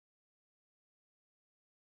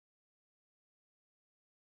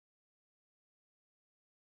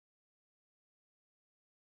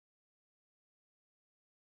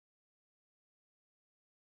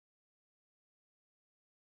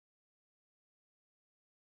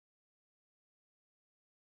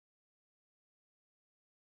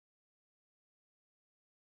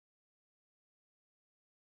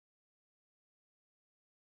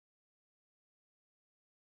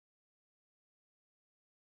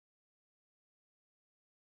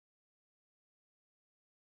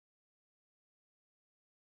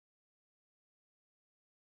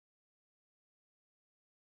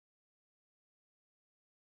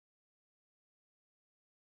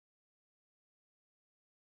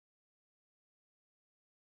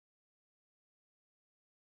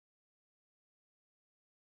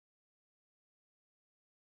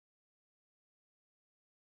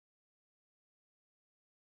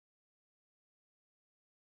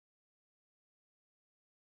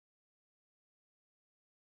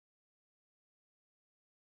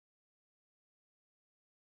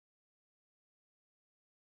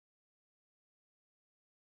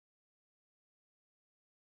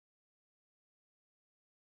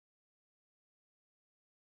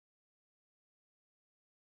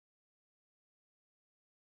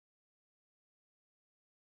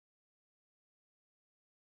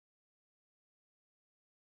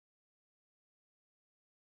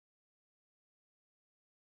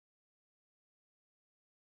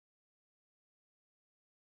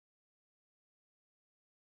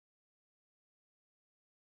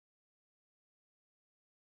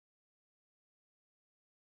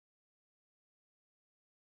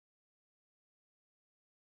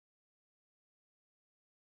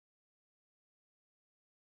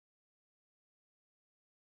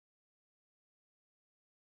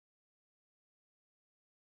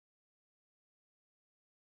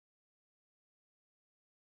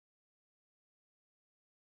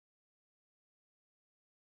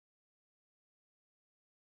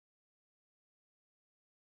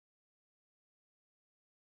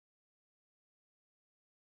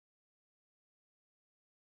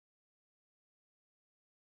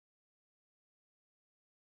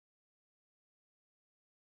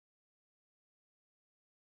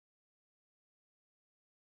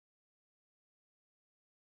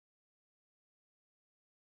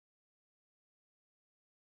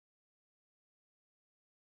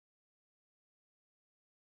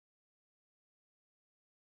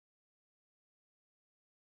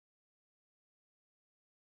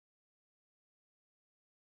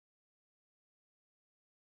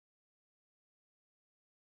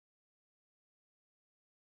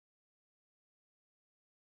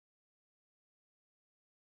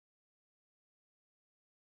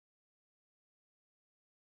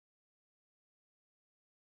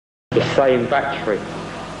The same battery.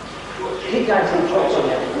 Keep going till the drops on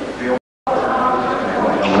there.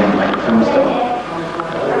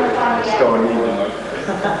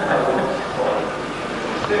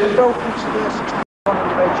 Welcome to the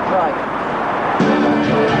Kray.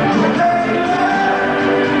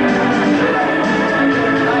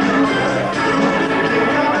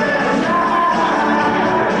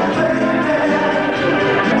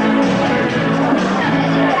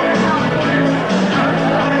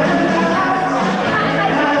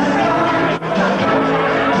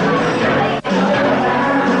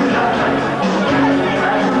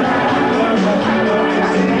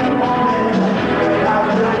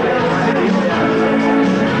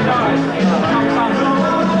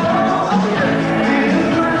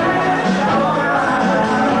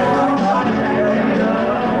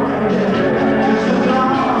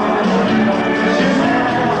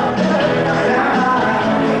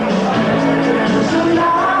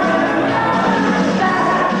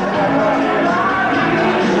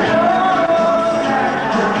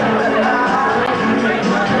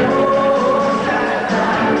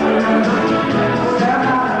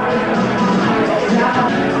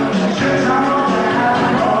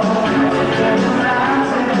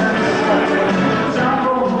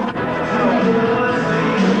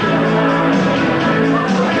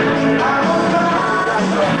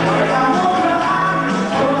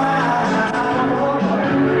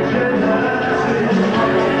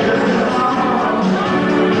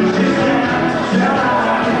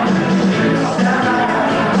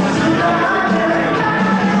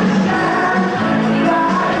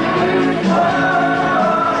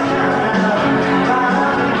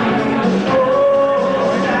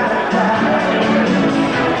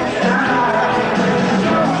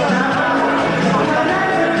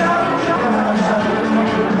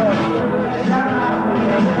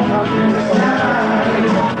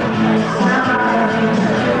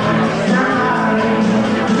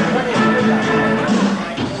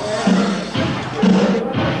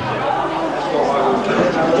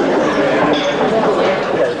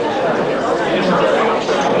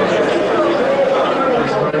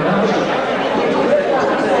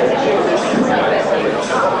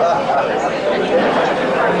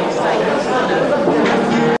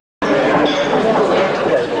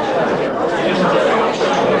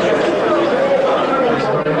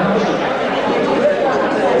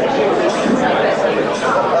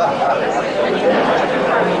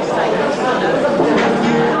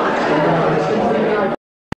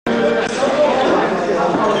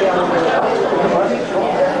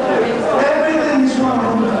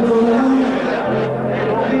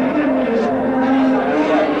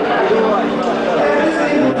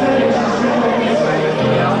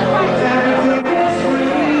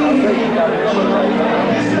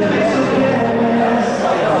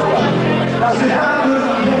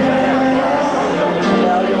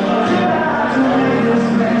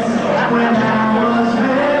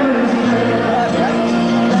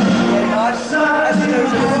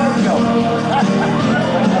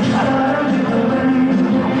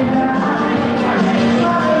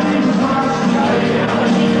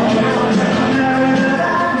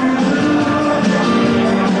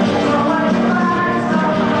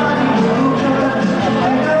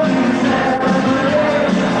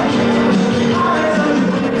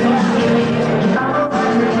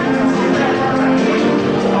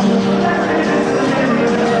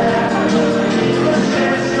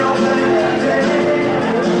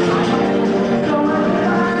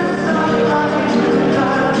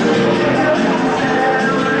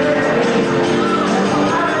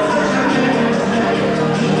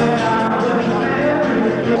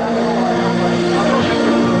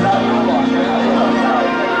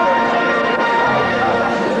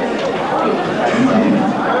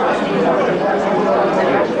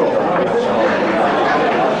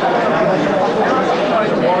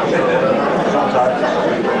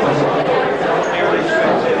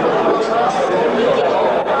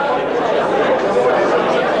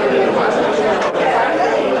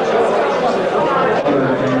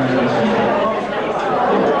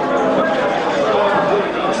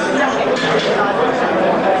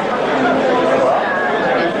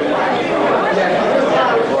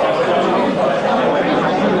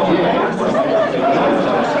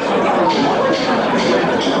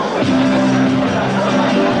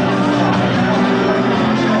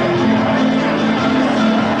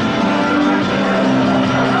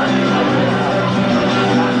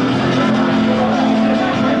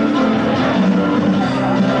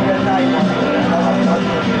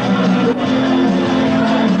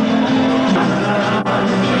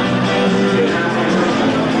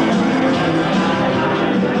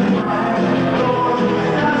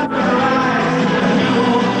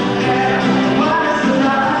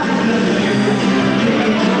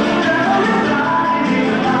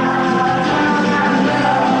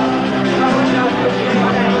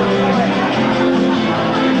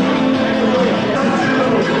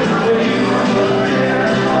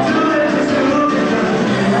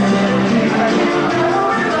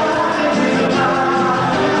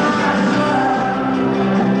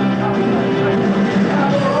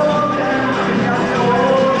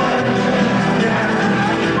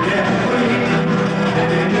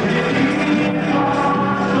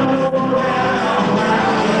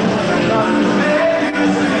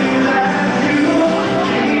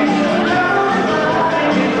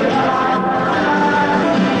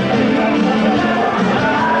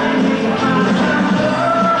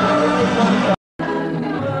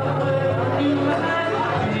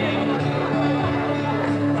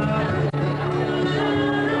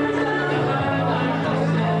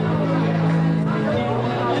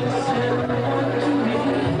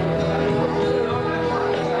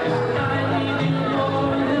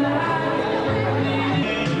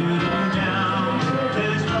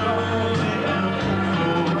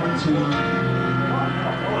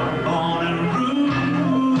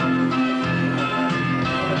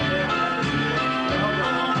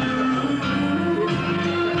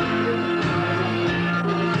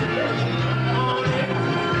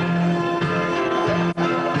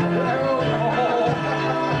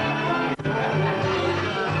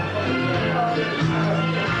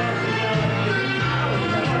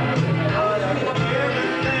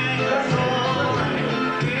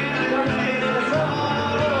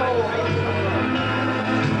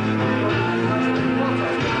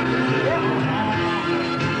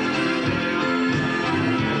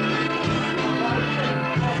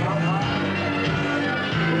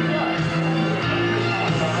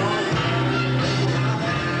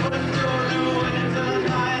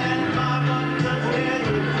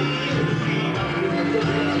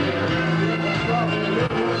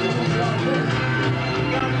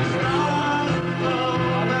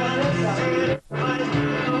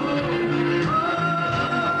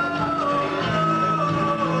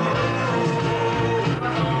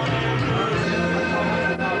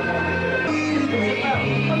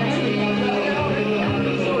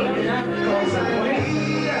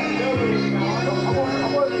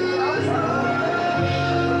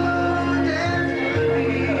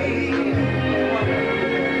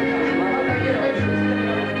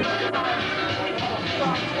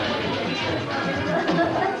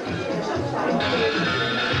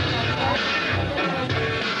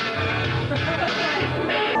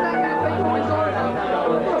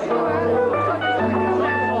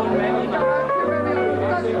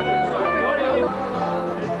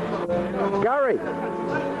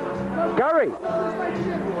 Gary!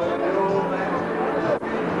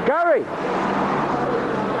 Gary!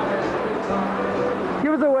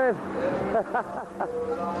 Give us a wave.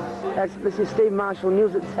 This is Steve Marshall,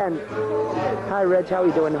 News at 10. Hi Reg, how are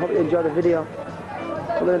you doing? I hope you enjoyed the video.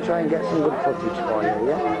 We're going to try and get some good footage for you,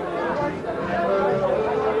 yeah?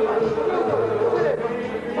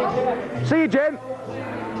 See you, Jim!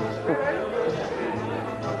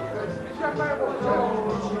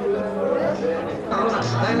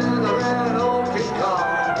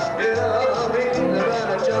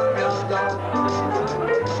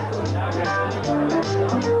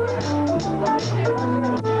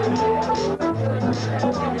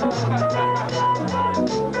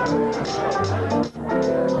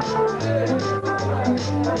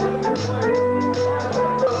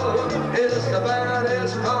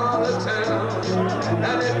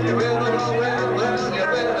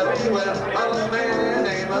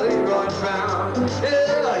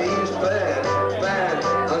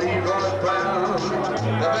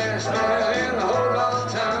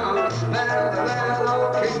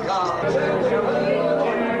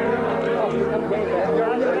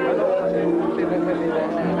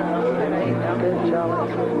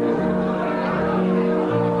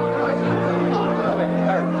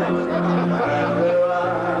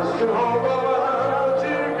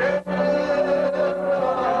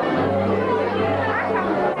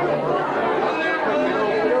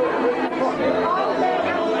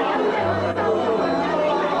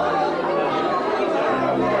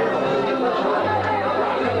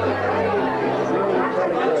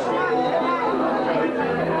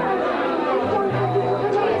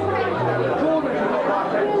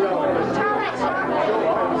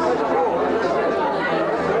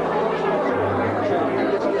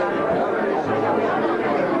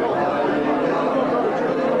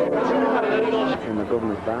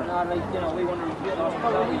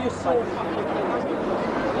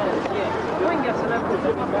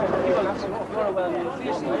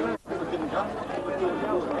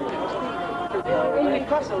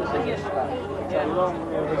 Newcastle, isn't it? Yeah.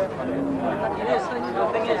 It is. The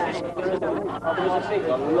thing is, there was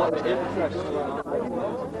a lot of interest.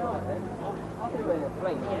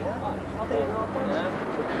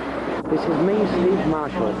 This is me, Steve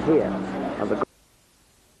Marshall, here at the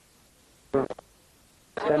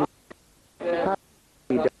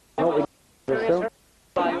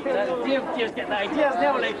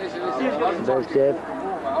There's Dave.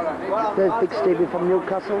 There's Big Stevie from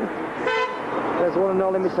Newcastle. There's one and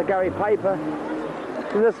only Mr. Gary Piper.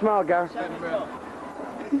 Give us a smile, Gar.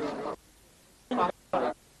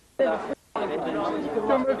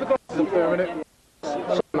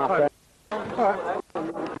 My friend.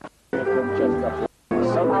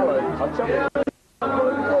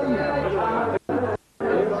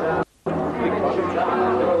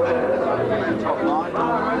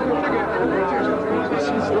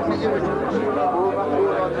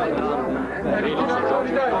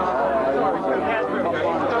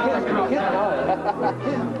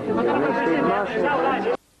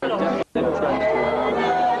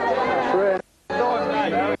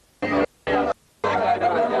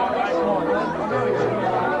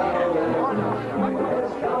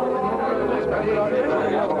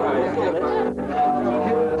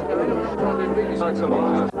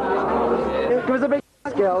 Give us a big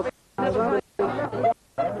skills.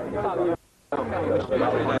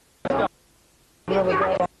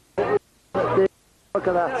 Look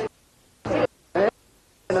at that.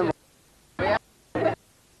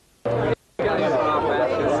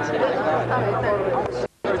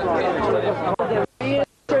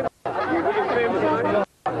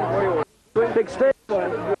 Big Steve.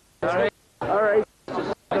 All right.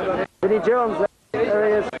 Vinnie Jones. There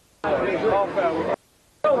he is.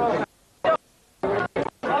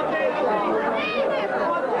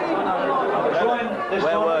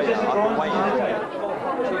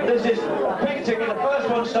 This is big ticket. The first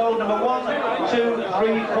one sold, number 1, 2,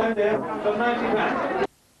 3, 4 there for £90.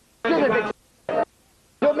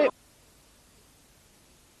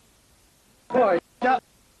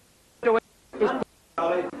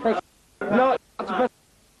 No,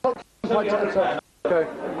 okay.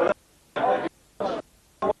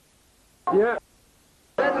 Yeah.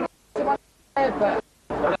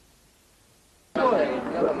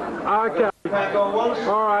 Okay.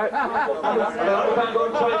 All right.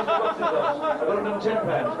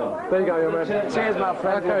 There you go, young man. Cheers, my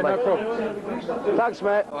friend. Okay, no problem. Thanks,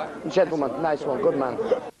 mate. Gentleman, nice one, good man.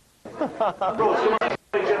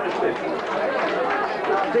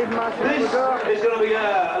 This is going to be a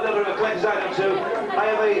little bit of a collector's item too. I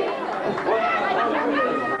have a...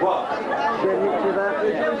 What?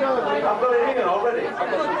 I've got it here. already.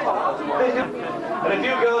 And if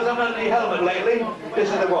you girls haven't had any helmet lately, this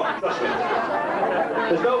is the one, trust me.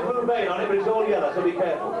 There's no blue vein on it, but it's all yellow, so be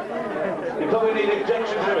careful. You probably need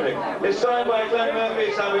injections and everything. It's signed by Glenn Murphy,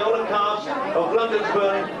 it's signed by all the cast of London's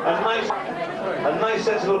Burning, a nice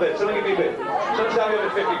sensible bit. Something give me a bit. Something sell you over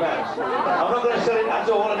 £50. I'm not going to sell it at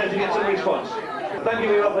all unless you get some response. Thank you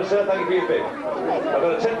for your offer, sir. Thank you for your bid. I've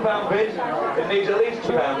got a £10 bid. It needs at least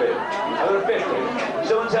 £2 bid. I've got a 50.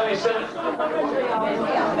 Someone tell me, sir.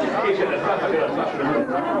 He's getting a flash. I've got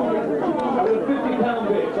a £50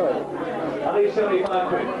 bid. I need 75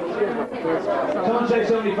 quid. Someone say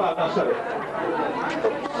 75. Now, sorry.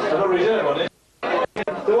 I've got a reserve on it.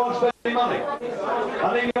 They won't spend any money. I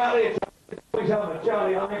need you out here.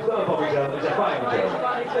 Charlie, I mean, it's not a Bobby's helmet, it's a fighting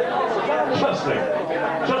helmet. Trust me.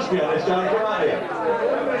 Trust me on this, Charlie, come out here.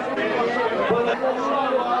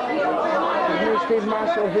 Steve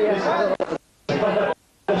Marshall here.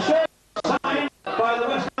 The shirt signed by the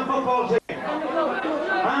West Ham football team.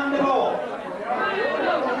 And the ball.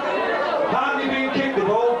 Hardly being kicked, the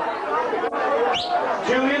ball.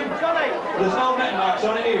 Julian, there's no net marks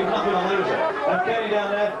on it either, nothing on there, is there? And Kenny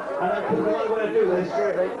down there, and then the only way to do this.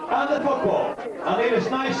 And the football. I need a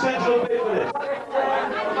nice sensible bit for this.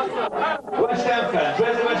 West Ham fans,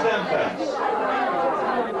 where's the West Ham fans?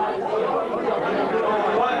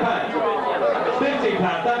 £5.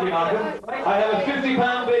 £50, thank you, Malcolm. I have a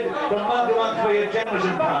 £50 bid from Malcolm for your generous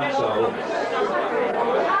and pound soul.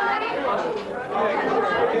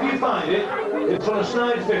 If you find it, it's on a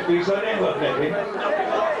snide 50, so it ain't worth making.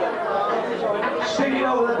 Sticking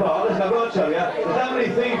over the bar, listen, I've got to tell you, there's that many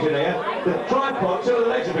thieves in here, the tripod, two of the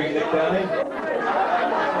legs are being nicked down in.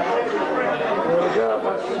 There we go,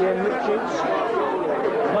 that's Richards.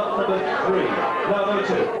 Not number 3. No, number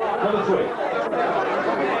 2. Number 3.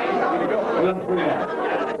 Number 3 now.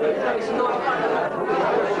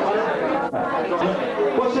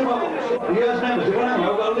 What's the matter? The year's members,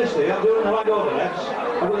 I've got a list here, I'm doing the right order, lads.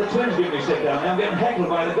 I've got the twins giving me sit down here, I'm getting heckled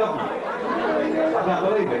by the government. I can't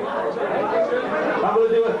believe it. I'm going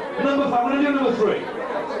to do number 3.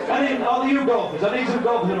 And in all you golfers, I need some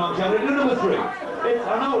golfers in my channel. I'm going to do number 3. I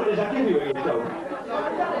know what it is, I'll give you a don't.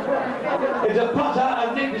 It's a putter,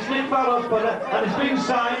 and it's Nick Fallow's putter, and it's been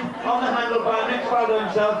signed on the handle by Nick Fallow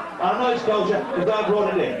himself. I know it's culture, because I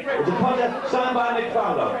brought it in. It's a putter signed by Nick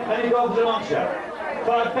Fallow. Any golfers in my channel?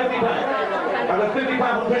 £50. I've got £50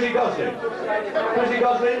 from Chrissy Gosling. Chrissy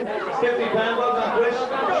Gosling, £50, well done, Chris.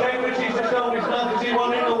 Shane Ritchie's just on his mouth, is he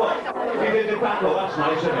wondering or what? He did the battle, that's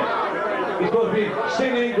nice, isn't it? He's supposed to be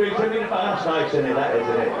singing in Greek, singing, that's nice, isn't it? That is,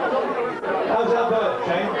 isn't it? How's that bird,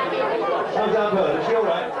 Shane? How's that bird? Is she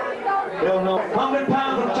alright? Don't know. £100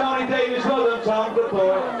 from Charlie Davis, well done, Tom, good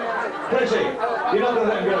boy. Chrissy, you're not going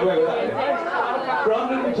to let him get away with that, are you? For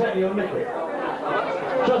 110, you'll nick it.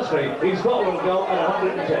 Trust me, he's got one goal at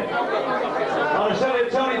 110. I'll sell it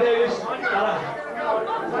to Tony Davis at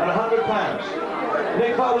 £100.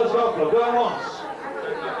 Nick Fowler's golf club, going once,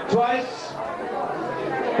 twice.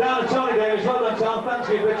 Down to Tony Davis, well done Tom, thanks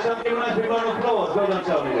for your big son, give a nice big round of applause, well done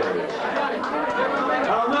Tony Davis.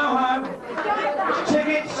 I'll now have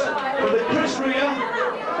tickets for the Chris Rea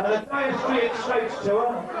and the Dire Straits tour.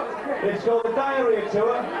 It's called the Diarrhea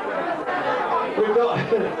Tour. We've got 8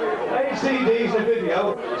 CDs of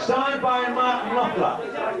video signed by Mark Knopfler,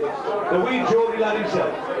 the wee Geordie lad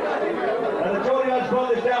himself. And the Geordie lads brought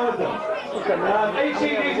this down with them. 8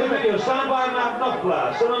 CDs of video signed by Mark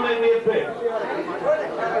Knopfler. Someone made me a bid.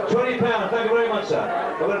 £20, thank you very much, sir.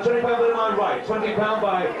 I've got a £20 bid in my right, £20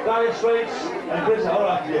 by Dire Straits and Chris. All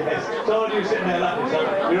right, yes. So all of you sitting there laughing, so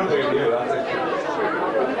you're not doing you, are you?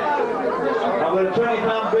 I've got a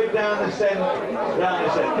 £20 bid down the centre. Can I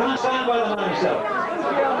stand by the man himself?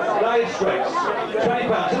 Dire Straits,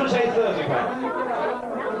 £20. Someone say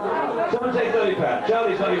 £30. Someone say £30.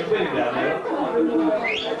 Charlie's not even bidding down here.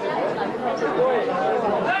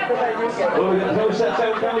 Well,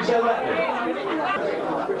 can we sell that then?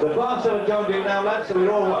 The bar seller joined in now, lads, so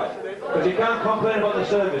we're all right. Because you can't complain about the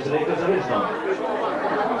service in it, because there is none.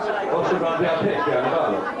 Also, around the pitch behind the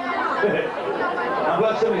bar. I'm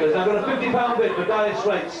glad somebody goes. I've got a £50 bid for Dire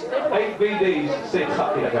Straits, 8 VDs, 6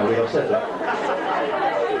 up here, I've said that.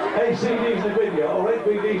 8 CDs in a video, or 8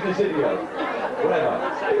 VDs in a video. Whatever.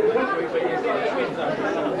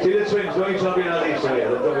 See the twins, don't each one be in a lease here,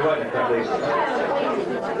 they'll be right in front of these.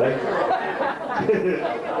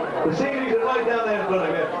 The CDs are right down there in front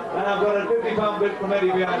of you, and I've got a £50 bid from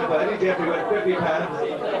Eddie behind the bar. Eddie Jeffrey went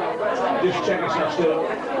 £50. Just check it's not still.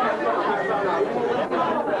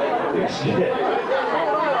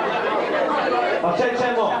 I'll take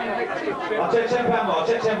 10 more. I'll take £10 more. I'll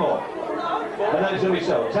take 10 more. And then it's going to be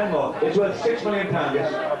sold. 10 more. It's worth £6 million,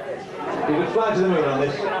 yes. You could fly to the moon on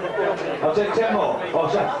this. I'll take 10 more. Oh,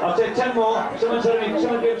 sorry. I'll take 10 more. Someone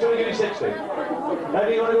give me 60.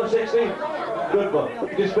 Eddie, you want to go 60? Good boy.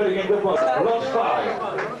 Just put it again, good boy. Lot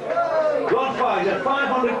 5. Lot 5 is at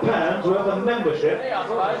 £500 worth of membership.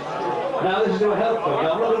 Now this is to a health club.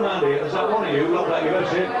 Now I'm looking around here, there's that one of you who look like you've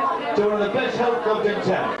membership to one of the best health clubs in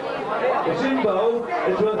town. It's in Bow,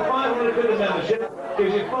 it's worth £500 of membership,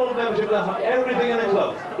 gives you full membership to everything in the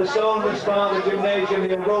club. The sauna, the spa, the gymnasium,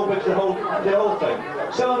 the aerobics, the whole thing.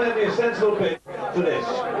 Someone made me a sensible bid for this.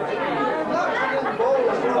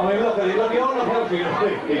 I mean, look at it, look, you're not healthy, you're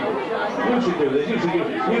big people. You should do this, you should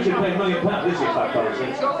pay £1 million this is fat policy.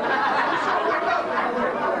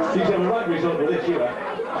 You should have a right result for this, you have.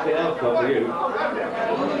 The health club for you.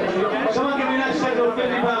 Someone give me that sensible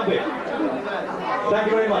 £50 bid. Thank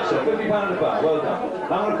you very much, sir. £50 a bar. Well done.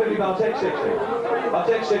 I'm on a £50. I'll take 60. I'll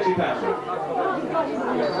take £60 for it.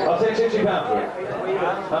 I'll take £60 for it.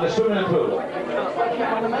 And the swimming pool.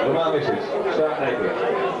 With my missus. Start naked.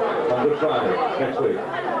 On Good Friday next week.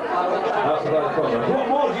 Outside the corner. What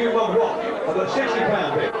more do you want? What? I've got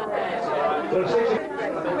 £60 bid. I've got 60.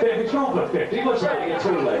 If it's wrong for 50, he must have to get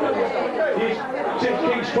too late. He's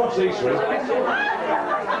King's Cross Eastern.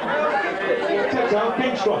 Take down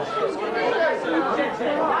King's Cross.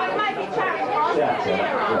 That's it.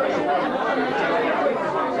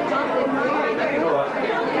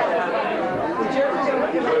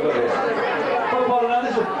 Football, now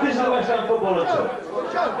this is the West Ham Football Club.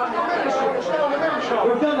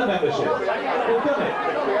 We've done the membership. We've done it.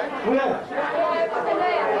 We have.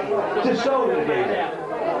 Just sold it again.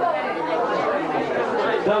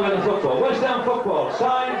 Now we're in football. West Ham Football,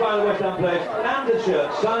 signed by the West Ham players, and the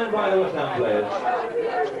shirt signed by the West Ham players.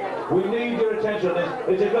 We need your attention on this.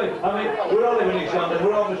 It's a great, I mean, we're all living in East London,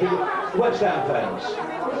 we're obviously West Ham fans.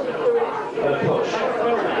 Push.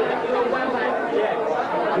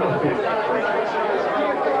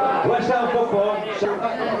 West Ham Football,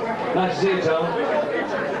 nice to see you, Tom.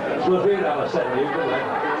 It's worth being out of set of you, good luck.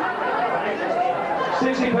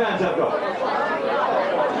 £60 I've got.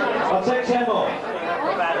 I'll take 10 more.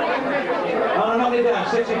 I'll knock it down,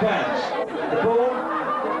 £60. The ball.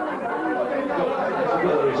 I've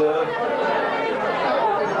got the reserve.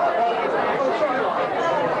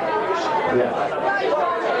 Yeah.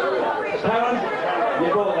 Karen, you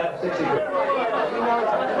bought that, £60.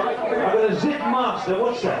 I've got a Zip Master,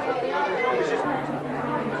 what's that?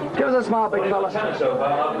 Give us a smart big fella. So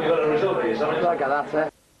far, we've got a result here, something. Look at that, sir.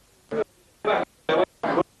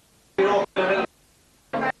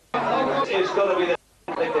 It's got to be the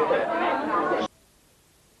thing to pay.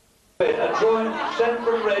 A drawing sent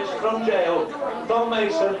from Reg, from jail, from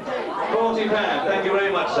Mason, £40. Thank you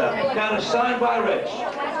very much, sir. Can signed by Reg.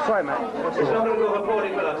 Sorry, mate. It's not going to go for 40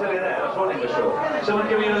 quid, I'll tell you that. That's one thing for sure. Someone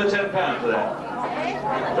give me another £10 for that.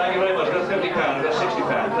 Thank you very much. I've got £50, I've got £60.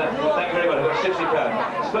 Thank you very much. I've got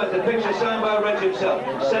 £60. But the picture signed by Reg himself,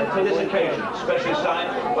 sent for this occasion, specially signed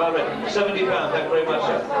by Reg. £70. Thank you very much,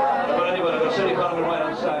 sir. I've got anyone. I've got £70 on the right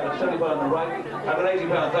hand side, I've got £70 on the right. I've got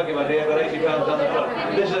 £80. Thank you, my dear. I've got £80 on the front.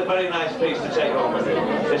 This is a very nice piece to take home with you.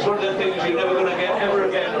 It's one of the things you're never going to get ever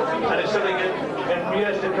again, and it's something in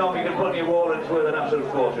years to come you can put on your wall and it's worth an absolute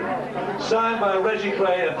fortune. Signed by Reggie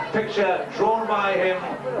Kray, a picture drawn by him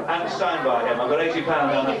and signed by him. I've got £80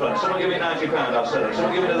 down the front. Someone give me £90, I'll sell it.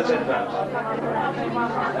 Someone give me another £10.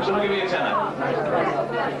 Someone give me a tenner.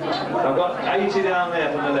 I've got 80 down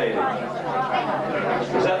there from the lady.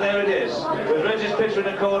 Is that there it is? With Reggie's picture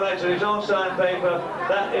in the corner, to his own signed paper,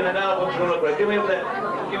 that in an album's going to look great. Give me up there.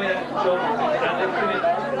 Give me that.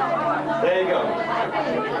 There you go.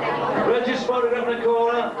 Reggie's photograph in the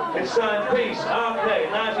corner, it's signed Peace, Arcade,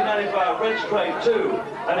 1995, Reg Kray 2.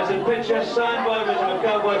 And it's a picture signed by Reggie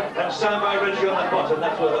McCowboy and signed by Reggie on the bottom.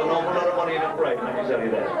 That's worth an awful lot of money in a break, let me tell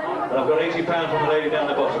you that. And I've got £80 from the lady down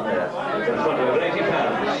the bottom there. In front of it, £80.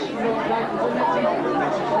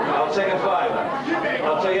 I'll take a fiver.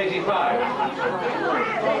 I'll take 85.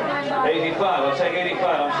 85, I'll take 85,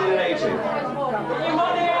 I'm still at 80.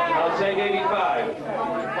 I'll take 85.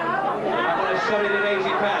 I'm going to sell it at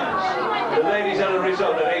 £80. The ladies had a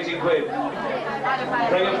result at 80 quid.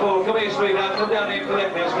 Bring it forward, come here sweetheart, come down here and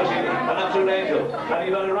collect this because you're an absolute angel. And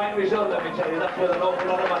you've got a right result, let me tell you, that's worth an awful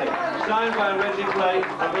lot of money. Signed by Reggie Kray,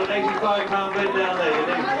 I've got an £85 bid down there, you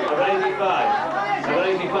think? I've got 85. I've got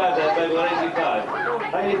 85 there, baby, I've got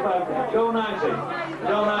 85. Go 90.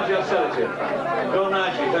 Go 90, I'll sell it to you. Go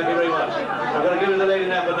 90, thank you very much. I'm going to give it to the lady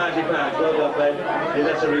now for £90. Well done, babe. Yeah,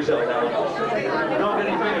 that's a result, that one. Not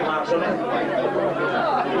getting finger marks on it.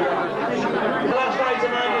 The last night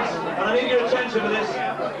tonight is, and I need your attention for this.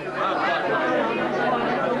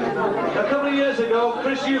 A couple of years minutes ago,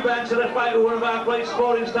 Chris Eubanks had a fight with one of our great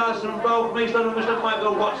sporting stars from both East London, Mr.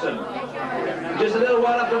 Michael Watson. Just a little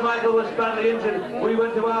while after Michael was badly injured, we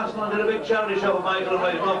went to Arsenal and did a big charity show for Michael and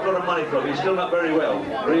raised an awful lot of money for him. He's still not very well,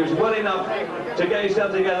 but he was well enough to get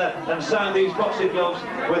himself together and sign these boxing gloves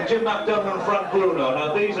with Jim McDonald and Frank Bruno.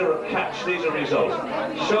 Now these are a catch, these are results.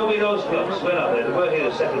 Show me those gloves. Where are they? They were here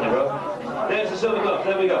a second ago. There's the silver gloves,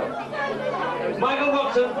 there we go. Michael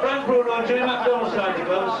Watson, Frank Bruno and Jimmy McDonald signed the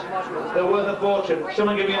gloves. They're worth a fortune.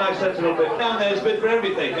 Someone give me a nice sensible bid. Down there's bid for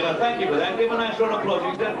everything, and I thank you for that. Give him a nice round of applause.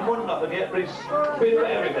 He's done one nothing yet, but he's bid for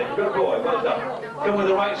everything. Good boy, well done. Come with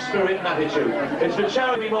the right spirit and attitude. It's for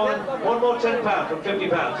charity more than one more £10 from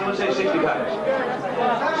 £50. Someone say £60.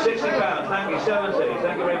 £60, thank you. 70,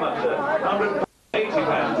 thank you very much, sir. £100. £80,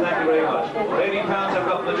 thank you very much. £80 I've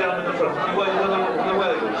got from the gentleman in the front. From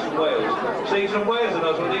Wales. See, he's from Wales and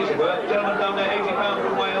knows what these were. Gentleman down there, £80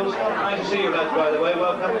 from Wales. Nice to see you lads, by the way,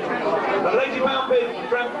 welcome. An £80 bid,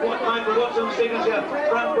 Frank Michael Watson signature,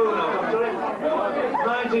 Frank Bruno. I'm sorry?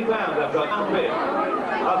 £90 I've got, one bid.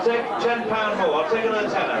 I'll take £10 more, I'll take another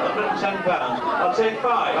tenner, £110. I'll take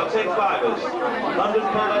fivers. £100, I'll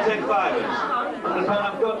take fivers. £100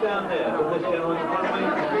 I've got down there from this gentleman in front of me.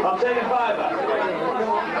 I'll take a fiver.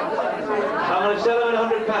 I'm going to sell them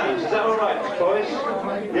at £100. Is that all right, boys?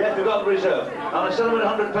 Yeah, we've got the reserve. I'm going to sell them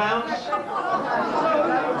at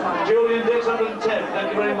 £100. Julian Dix, 110. Thank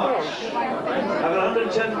you very much. I've got a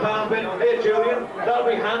 £110 bid. Here, Julian. That'll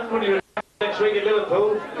be hand when you're next week in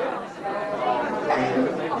Liverpool.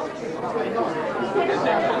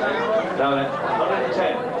 Down there.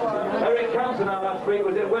 110. Eric Cantona last week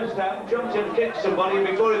was at West Ham, jumped in, kicked somebody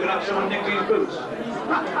before he could have someone nicked his boots.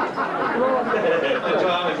 That's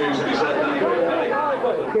what I'm amused he said anyway.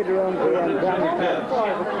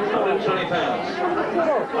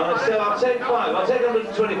 £120. I'll take five. I'll take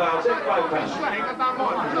 £125. I'll take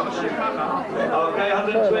 £5. Okay,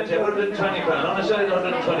 £120. £120. I'm going to sell it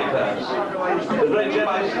 £120. The great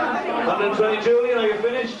gentleman. 120, Julian, are you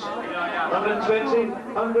finished? 120.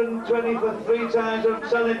 120 for 3 times. I'm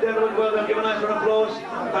selling it, gentlemen. Well done. Give a nice round of applause.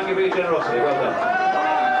 Thank you for your generosity. Well done.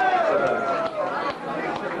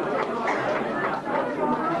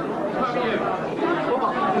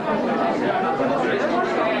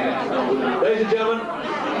 Ladies and gentlemen,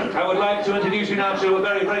 I would like to introduce you now to a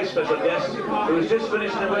very, very special guest who has just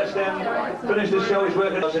finished in the West End, finished the show, he's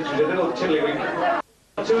working on since he's a little tiddlywink.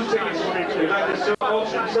 2 tickets. We'd like to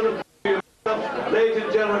auction some. Ladies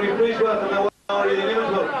and gentlemen, will you please welcome the one and only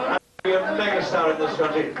inimitable and a mega star in this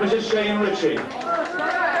country, Mrs. Shane Ritchie.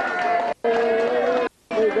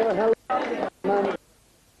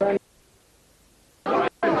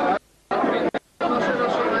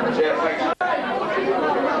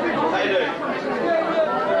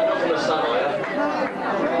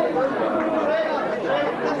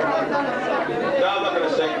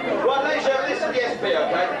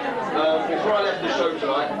 Before I left the show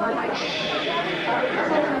tonight,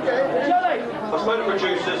 I spoke to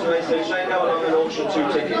producers and they said, Shane, now I'm going to auction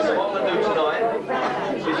 2 tickets. So what I'm going to do tonight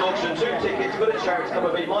is auction 2 tickets for the charity. Come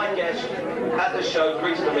and be my guest at the show,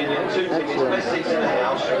 Greece Dominion. 2 tickets, best seats in the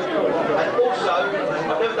house. And also,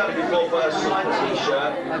 I've never done it before, but a signed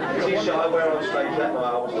t-shirt. T-shirt I wear on stage that night,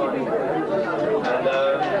 I was signing. And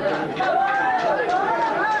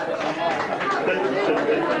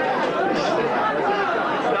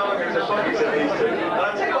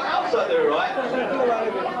I'll tell you what else I do, right?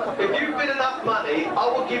 If you bid enough money, I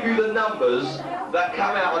will give you the numbers that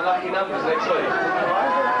come out on Lucky Numbers next week.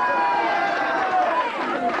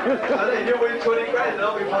 And then you'll win 20 grand and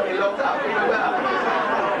I'll be fucking locked up. Even better.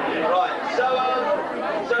 Right, so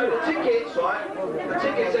the tickets, right? The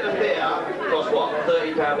tickets in the theatre cost what?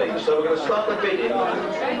 £30 each. So we're going to start the bidding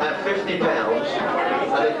at £50.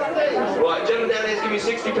 Right, gentlemen down there, give me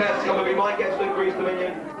 £60 to come and be my guest at Greece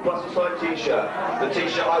Dominion, plus a signed t-shirt. The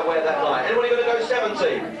t-shirt I wear that night. Anybody going to go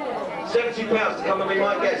 70? £70 to come and be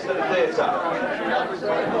my guest at the theatre. I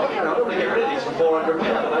don't want to get rid of these for £400. I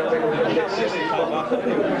don't think we're going to get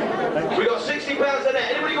 65. We got £60 in there.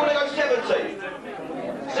 Anybody want to go 70?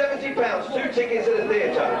 £70, 2 tickets at the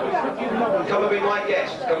theatre. Come and be my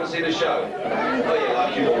guest. Come and see the show. Oh yeah,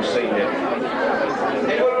 like you've all seen it.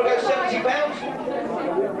 Anyone want to go £70?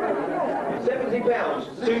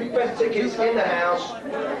 £70, 2 best tickets in the house.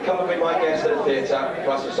 Come and be my guest at the theatre,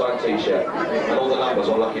 plus a signed t-shirt. And all the numbers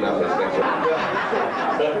on Lucky Numbers next week.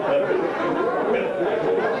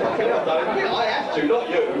 I have to, not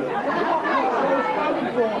you.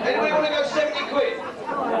 Anybody want to go 70 quid?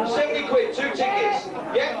 70 quid, 2 tickets.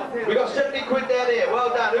 Yeah? We got 70 quid down here. Well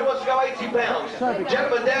done. Who wants to go £80?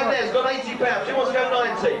 Gentleman down there's got £80. Who wants to go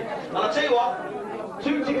 90? And I'll tell you what,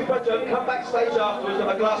 2 tickets per joke, come backstage afterwards, have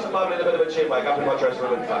a glass of bubbly and a bit of a chin wag up in my dressing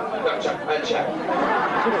room and fun. No, chat.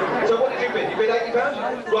 So what did you bid? You bid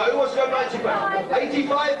 £80? Right, who wants to go £90?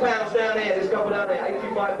 £85 down here, this couple down there,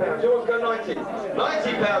 £85. Who wants to go 90?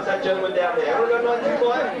 £90, that gentleman down there. Want to go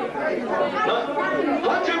 95? No?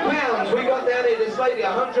 £100 we got down here, this lady,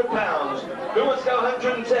 £100. Who wants to go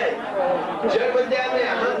 110? Gentleman down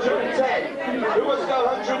there, 110. Who wants to go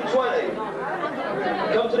 120?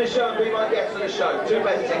 Come to the show and be my guest for the show. 2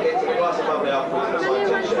 best tickets and a glass of bubbly afterwards and a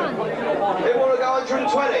signed t-shirt. Anyone want to go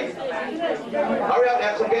 120? Hurry up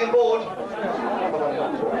now, 'cause I'm getting bored.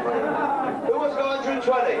 Who wants to go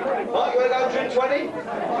 120? Mark, you want to go 120?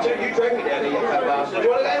 You drink it down here, you fat bastard. Do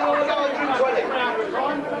you want to go, anyone want to go 120?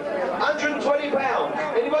 £120.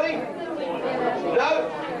 Anybody? No?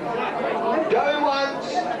 Going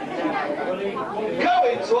once.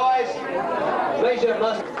 Going twice. Leisure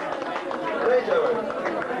must. Ladies and gentlemen,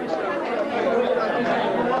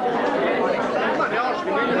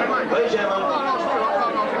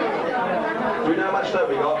 do you know how much snow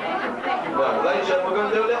we got? No. Ladies and gentlemen, we're going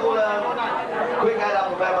to do a little quick add up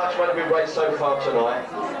of how much money we've raised so far tonight,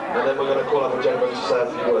 and then we're going to call up a gentleman to say a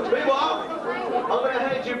few words. Meanwhile, I'm going to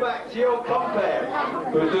hand you back to your compere,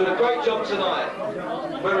 who's doing a great job tonight.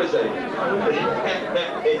 Where is he? You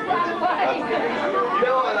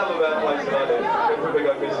know what I love about places like this? When we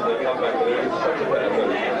go visit and come back, it's such a better thing.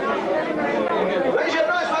 Ladies and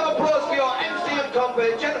gentlemen, nice round of applause for your MCM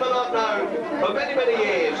compere, gentleman I've known for many, many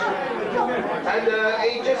years. And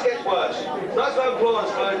he just gets worse. Nice round of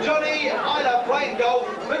applause for Johnny, I love playing golf,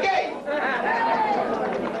 McGee!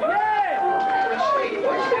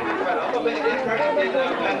 I bet he did practically in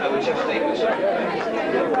Atlanta with Jeff Stevenson.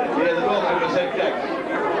 Yeah, the golf was said Jack.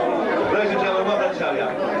 Ladies and gentlemen, what did I tell you?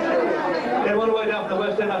 They're all the way down from the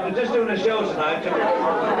West End after just doing a show tonight.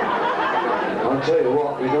 I'll tell you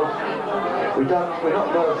what, we're not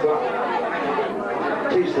worth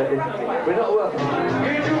that. T-setting. We're not worth it.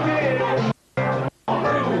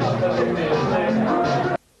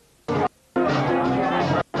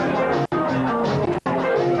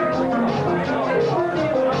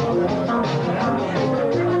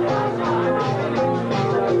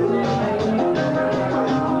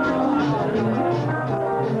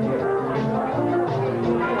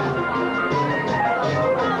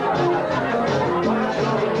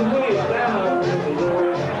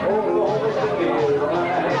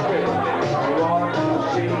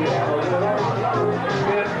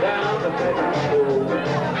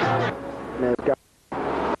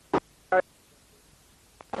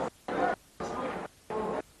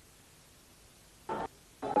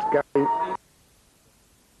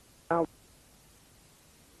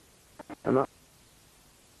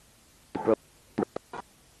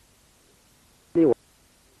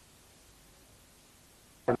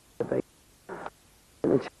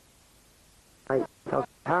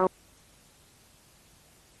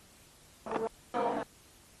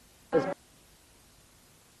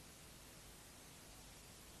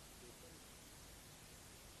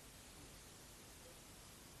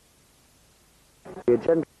 The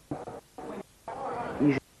agenda.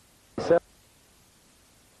 You should sell.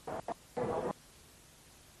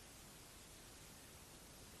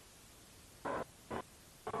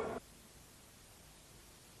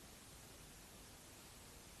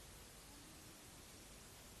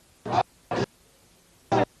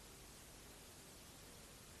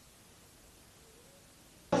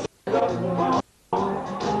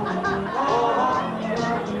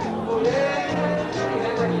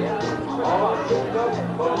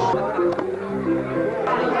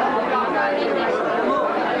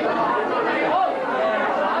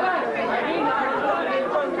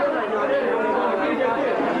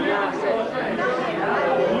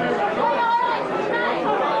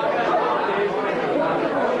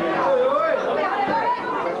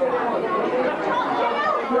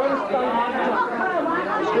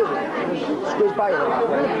 Squeeze by them that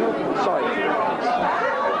way. Sorry.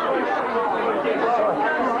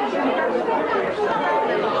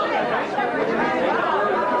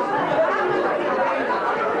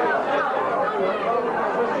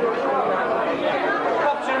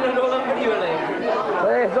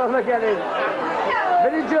 There's one, look at him.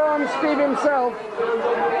 Billy Jones, Steve himself.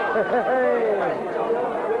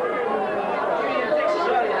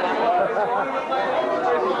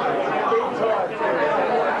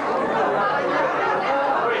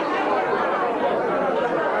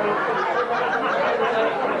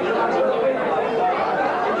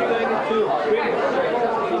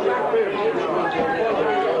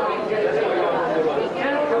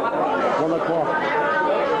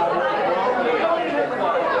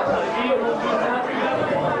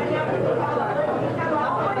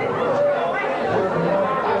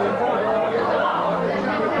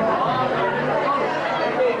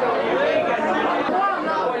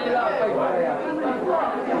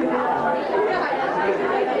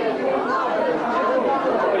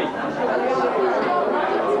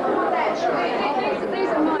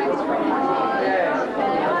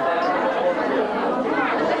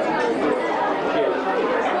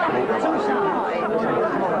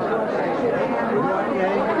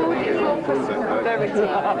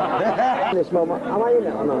 This moment, am I in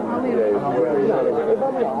it or not? No, if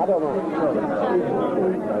I'm not, I don't know.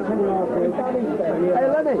 Hey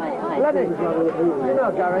Lenny, you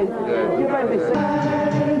know Gary, you made me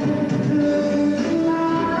sing.